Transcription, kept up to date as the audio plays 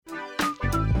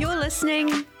listening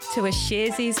to a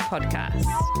Sharesies podcast.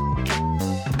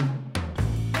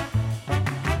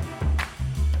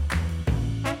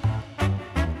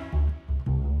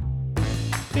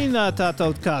 Tēnā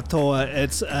tātou katoa.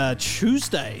 It's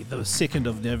Tuesday, the 2nd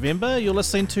of November. You're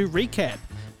listening to Recap,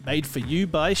 made for you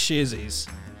by Sharesies.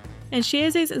 And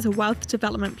Sharesies is a wealth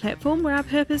development platform where our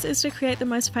purpose is to create the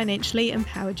most financially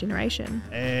empowered generation.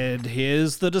 And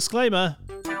here's the disclaimer.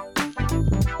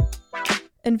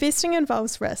 Investing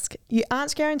involves risk. You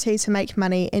aren't guaranteed to make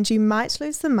money and you might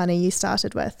lose the money you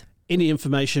started with. Any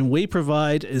information we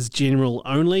provide is general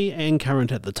only and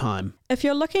current at the time. If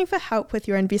you're looking for help with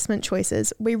your investment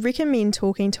choices, we recommend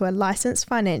talking to a licensed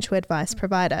financial advice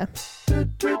provider.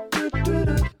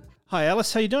 Hi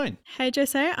Alice, how you doing? Hey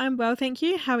Jose, I'm well, thank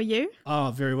you. How are you?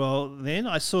 Oh, very well then.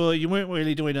 I saw you weren't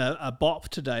really doing a bop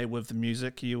today with the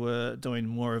music. You were doing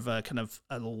more of a kind of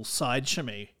a little side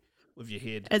shimmy with your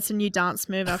head. It's a new dance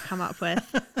move I've come up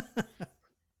with.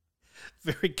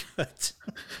 Very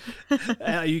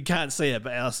good. You can't see it,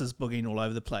 but Alice is boogieing all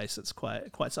over the place. It's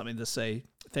quite something to see.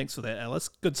 Thanks for that, Alice.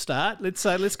 Good start.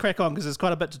 Let's crack on because there's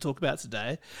quite a bit to talk about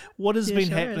today. What has been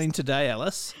happening today,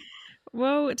 Alice?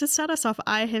 Well, to start us off,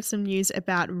 I have some news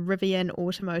about Rivian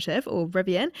Automotive, or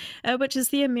Rivian, which is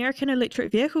the American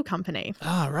electric vehicle company.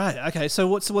 Ah, right. Okay, so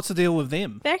what's the deal with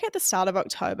them? Back at the start of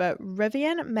October,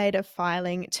 Rivian made a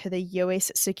filing to the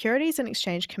US Securities and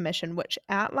Exchange Commission, which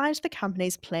outlined the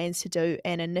company's plans to do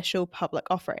an initial public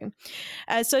offering.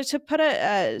 So to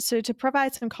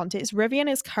provide some context, Rivian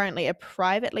is currently a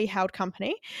privately held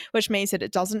company, which means that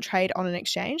it doesn't trade on an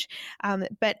exchange,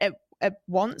 but it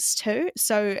wants to.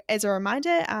 So as a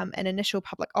reminder, an initial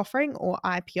public offering or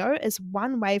IPO is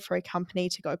one way for a company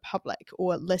to go public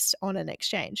or list on an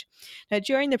exchange. Now,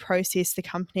 during the process, the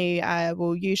company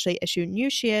will usually issue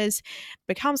new shares,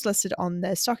 becomes listed on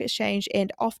the stock exchange,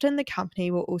 and often the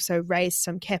company will also raise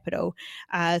some capital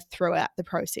throughout the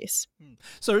process.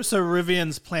 So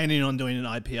Rivian's planning on doing an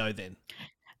IPO then?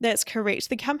 That's correct.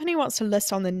 The company wants to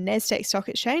list on the Nasdaq Stock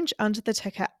Exchange under the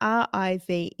ticker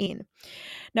RIVN.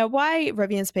 Now, why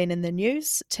Rivian's been in the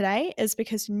news today is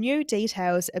because new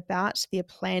details about their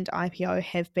planned IPO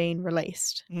have been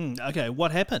released. Okay,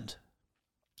 what happened?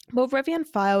 Well, Rivian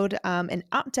filed an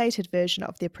updated version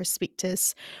of their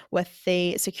prospectus with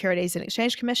the Securities and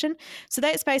Exchange Commission. So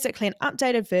that's basically an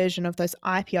updated version of those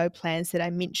IPO plans that I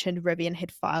mentioned Rivian had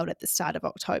filed at the start of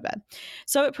October.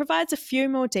 So it provides a few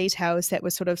more details that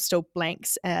were sort of still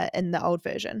blanks in the old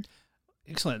version.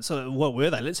 Excellent. So what were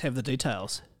they? Let's have the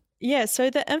details. Yeah, so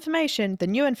the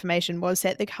new information was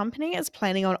that the company is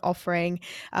planning on offering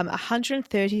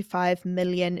 135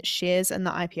 million shares in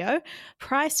the IPO,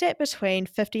 priced at between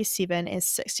 57 and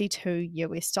 62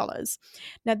 US dollars.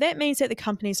 Now that means that the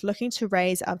company is looking to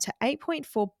raise up to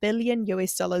 8.4 billion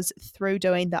US dollars through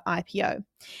doing the IPO.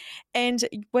 And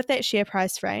with that share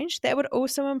price range, that would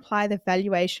also imply the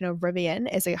valuation of Rivian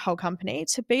as a whole company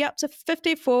to be up to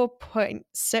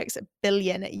 54.6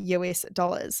 billion US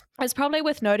dollars. It's probably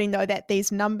worth noting, though, that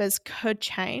these numbers could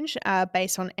change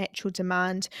based on actual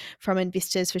demand from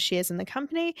investors for shares in the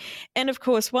company. And of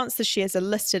course, once the shares are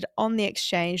listed on the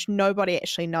exchange, nobody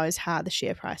actually knows how the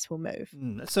share price will move.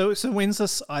 So when's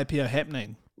this IPO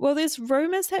happening? Well, there's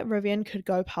rumours that Rivian could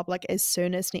go public as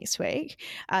soon as next week.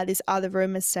 There's other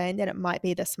rumours saying that it might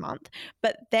be this month,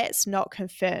 but that's not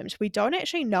confirmed. We don't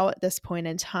actually know at this point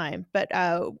in time, but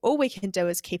all we can do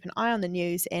is keep an eye on the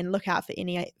news and look out for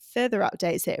any further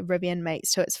updates that Rivian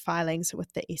makes to its filings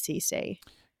with the SEC.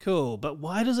 Cool, but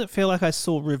why does it feel like I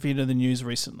saw Rivian in the news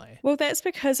recently? Well, that's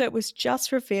because it was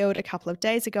just revealed a couple of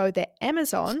days ago that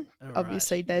Amazon,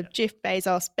 obviously the Jeff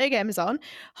Bezos big Amazon,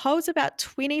 holds about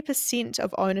 20%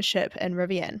 of ownership in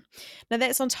Rivian. Now,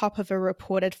 that's on top of a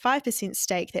reported 5%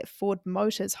 stake that Ford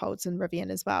Motors holds in Rivian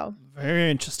as well.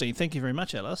 Very interesting. Thank you very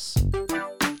much, Alice.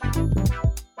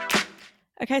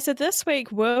 Okay, so this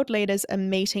week, world leaders are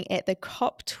meeting at the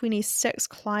COP26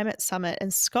 Climate Summit in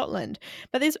Scotland,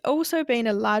 but there's also been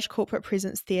a large corporate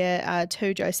presence there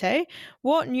too, Jose.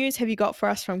 What news have you got for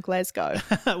us from Glasgow?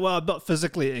 Well, I'm not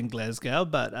physically in Glasgow,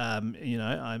 but I'm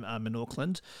in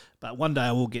Auckland. But one day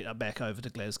I will get back over to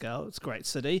Glasgow. It's a great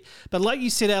city. But like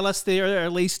you said, Alice, there are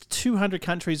at least 200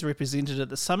 countries represented at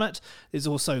the summit. There's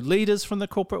also leaders from the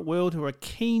corporate world who are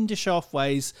keen to show off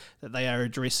ways that they are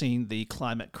addressing the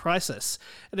climate crisis.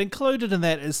 And included in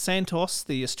that is Santos,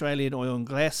 the Australian oil and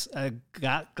gas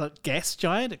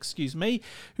giant,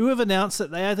 who have announced that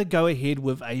they are to go ahead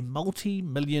with a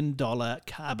multi-million-dollar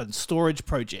carbon storage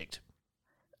project.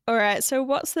 All right, so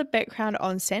what's the background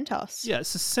on Santos? Yeah,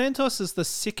 so Santos is the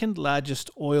second largest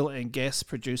oil and gas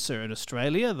producer in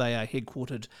Australia. They are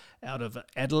headquartered out of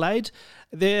Adelaide.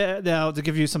 Now, to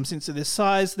give you some sense of their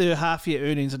size, their half-year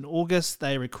earnings in August,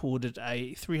 they recorded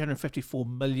a 354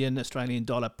 million Australian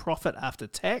dollar profit after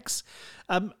tax.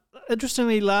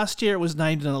 Interestingly, last year it was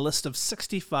named in a list of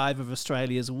 65 of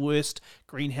Australia's worst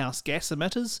greenhouse gas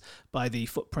emitters by the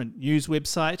Footprint News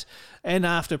website. And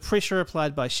after pressure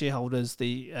applied by shareholders,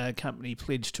 the company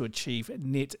pledged to achieve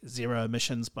net zero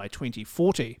emissions by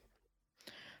 2040.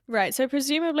 Right, so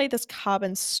presumably this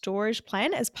carbon storage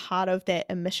plan is part of that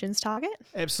emissions target?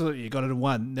 Absolutely, you got it in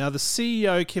one. Now, the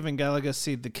CEO, Kevin Gallagher,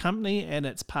 said the company and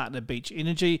its partner Beach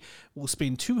Energy will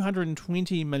spend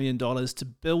 $220 million to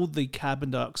build the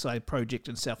carbon dioxide project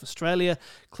in South Australia,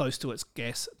 close to its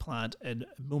gas plant in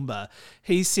Moomba.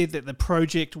 He said that the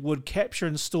project would capture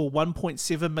and store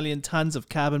 1.7 million tonnes of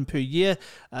carbon per year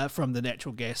from the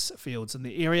natural gas fields in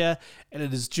the area, and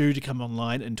it is due to come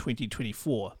online in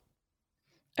 2024.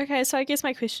 Okay, so I guess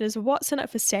my question is, what's in it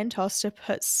for Santos to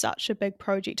put such a big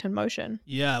project in motion?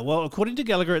 Yeah, well, according to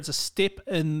Gallagher, it's a step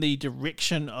in the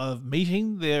direction of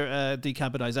meeting their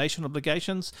decarbonisation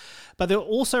obligations, but they'll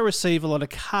also receive a lot of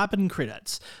carbon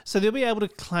credits. So they'll be able to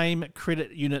claim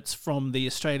credit units from the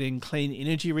Australian Clean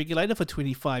Energy Regulator for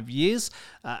 25 years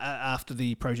after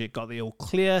the project got the all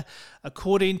clear.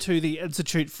 According to the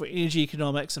Institute for Energy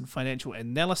Economics and Financial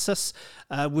Analysis,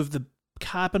 with the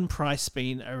carbon price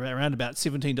being around about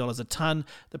 $17 a tonne,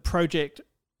 the project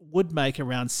would make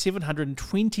around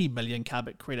 720 million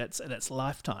carbon credits in its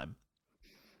lifetime.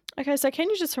 Okay, so can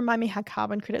you just remind me how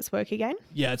carbon credits work again?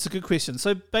 Yeah, it's a good question.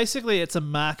 So basically, it's a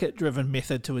market-driven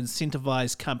method to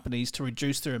incentivize companies to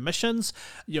reduce their emissions.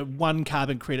 One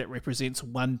carbon credit represents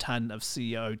 1 tonne of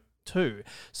CO2.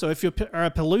 So if you're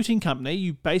a polluting company,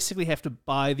 you basically have to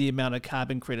buy the amount of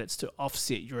carbon credits to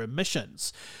offset your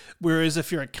emissions. Whereas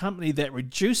if you're a company that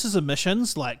reduces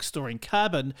emissions, like storing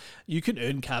carbon, you can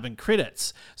earn carbon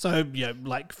credits. So,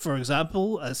 like for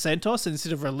example, Santos,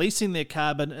 instead of releasing their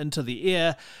carbon into the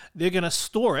air, they're going to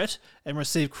store it and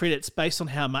receive credits based on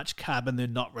how much carbon they're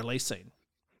not releasing.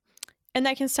 And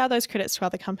they can sell those credits to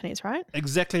other companies, right?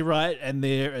 Exactly right, and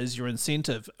there is your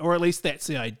incentive, or at least that's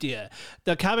the idea.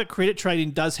 The carbon credit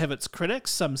trading does have its critics.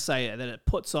 Some say that it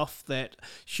puts off that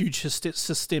huge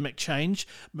systemic change,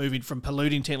 moving from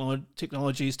polluting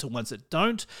technologies to ones that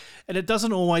don't, and it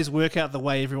doesn't always work out the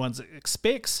way everyone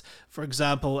expects. For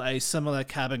example, a similar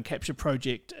carbon capture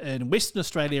project in Western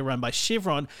Australia run by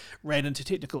Chevron ran into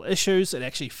technical issues. It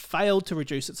actually failed to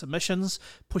reduce its emissions,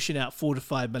 pushing out 4 to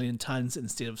 5 million tonnes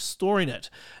instead of storing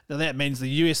it. Now that means the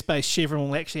US-based Chevron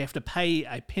will actually have to pay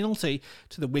a penalty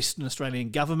to the Western Australian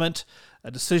government.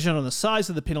 A decision on the size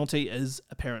of the penalty is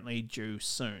apparently due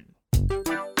soon.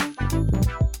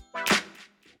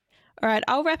 All right,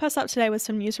 I'll wrap us up today with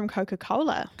some news from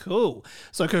Coca-Cola. Cool.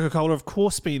 So Coca-Cola, of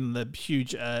course, being the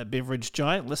huge beverage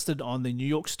giant listed on the New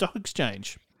York Stock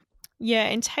Exchange. Yeah,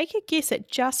 and take a guess at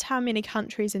just how many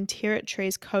countries and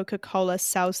territories Coca-Cola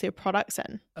sells their products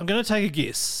in. I'm going to take a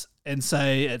guess and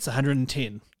say it's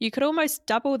 110. You could almost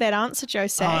double that answer,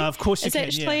 Jose. Of course you it's can,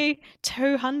 actually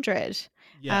 200.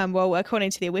 Yeah. Well,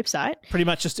 according to their website. Pretty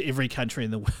much just every country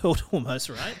in the world almost,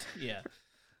 right? Yeah.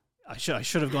 I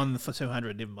should have gone for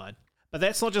 200, never mind. But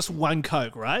that's not just one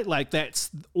Coke, right? Like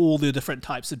that's all the different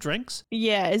types of drinks.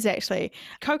 Yeah, exactly.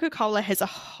 Coca-Cola has a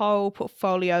whole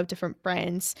portfolio of different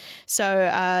brands.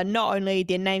 So not only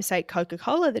their namesake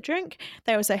Coca-Cola, the drink,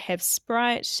 they also have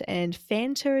Sprite and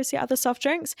Fanta as the other soft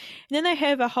drinks. And then they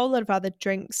have a whole lot of other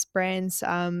drinks brands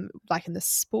like in the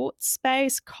sports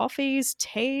space, coffees,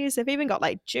 teas. They've even got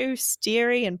like juice,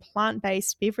 dairy and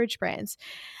plant-based beverage brands.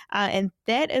 And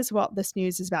that is what this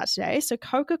news is about today. So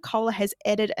Coca-Cola has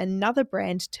added another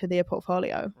brand to their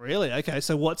portfolio. Really? Okay,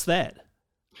 so what's that?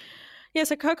 Yeah,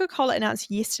 so Coca-Cola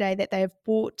announced yesterday that they have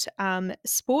bought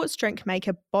sports drink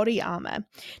maker Body Armor.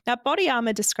 Now, Body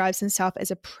Armor describes himself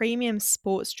as a premium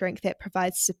sports drink that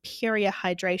provides superior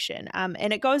hydration,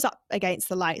 and it goes up against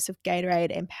the likes of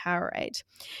Gatorade and Powerade.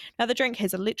 Now, the drink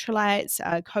has electrolytes,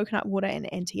 coconut water, and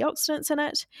antioxidants in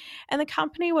it, and the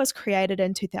company was created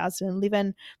in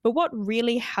 2011, but what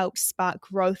really helped spark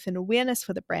growth and awareness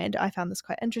for the brand, I found this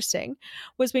quite interesting,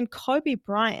 was when Kobe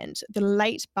Bryant, the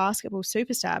late basketball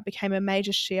superstar, became a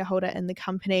major shareholder in the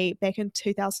company back in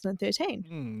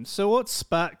 2013. So what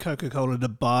sparked Coca-Cola to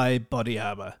buy Body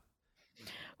Armor?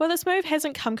 Well, this move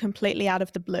hasn't come completely out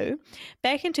of the blue.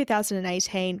 Back in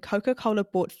 2018, Coca-Cola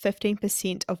bought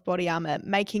 15% of Body Armor,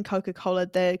 making Coca-Cola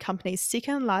the company's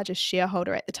second largest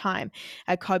shareholder at the time.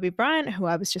 Kobe Bryant, who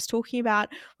I was just talking about,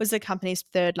 was the company's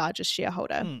third largest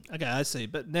shareholder. Okay, I see.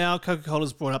 But now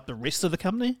Coca-Cola's brought up the rest of the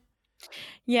company?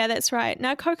 Yeah, that's right.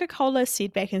 Now, Coca-Cola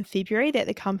said back in February that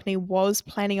the company was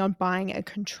planning on buying a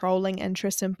controlling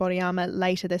interest in Body Armor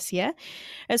later this year.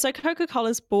 And so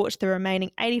Coca-Cola's bought the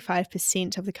remaining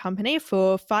 85% of the company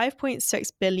for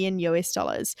 $5.6 billion US.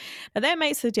 Now, that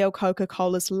makes the deal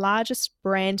Coca-Cola's largest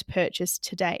brand purchase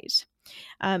to date.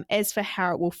 As for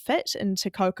how it will fit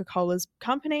into Coca-Cola's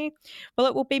company, well,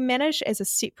 it will be managed as a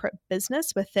separate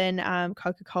business within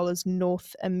Coca-Cola's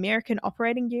North American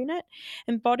operating unit.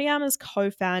 And Body Armor's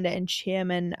co-founder and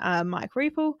chairman, Mike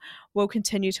Rieple, will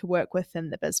continue to work within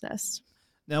the business.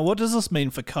 Now, what does this mean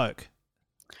for Coke?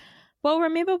 Well,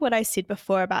 remember what I said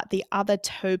before about the other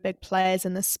two big players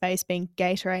in this space being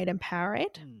Gatorade and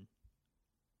Powerade?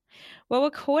 Well,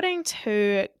 according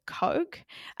to Coke,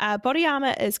 Body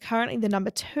Armor is currently the number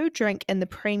 2 drink in the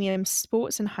premium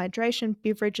sports and hydration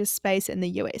beverages space in the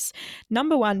US,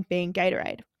 number 1 being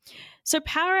Gatorade. So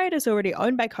Powerade is already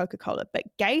owned by Coca-Cola, but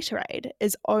Gatorade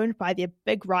is owned by their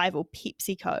big rival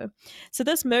PepsiCo. So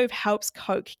this move helps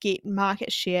Coke get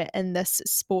market share in this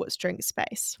sports drink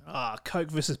space. Coke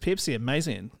versus Pepsi,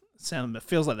 amazing. It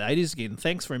feels like the 80s again.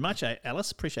 Thanks very much,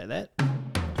 Alice. Appreciate that.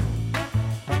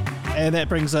 And that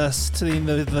brings us to the end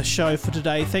of the show for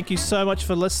today. Thank you so much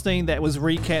for listening. That was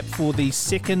recap for the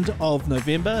 2nd of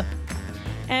November.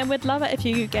 And we'd love it if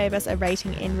you gave us a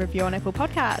rating and review on Apple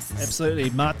Podcasts. Absolutely.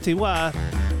 Mā te wā.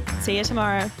 See you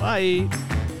tomorrow. Bye.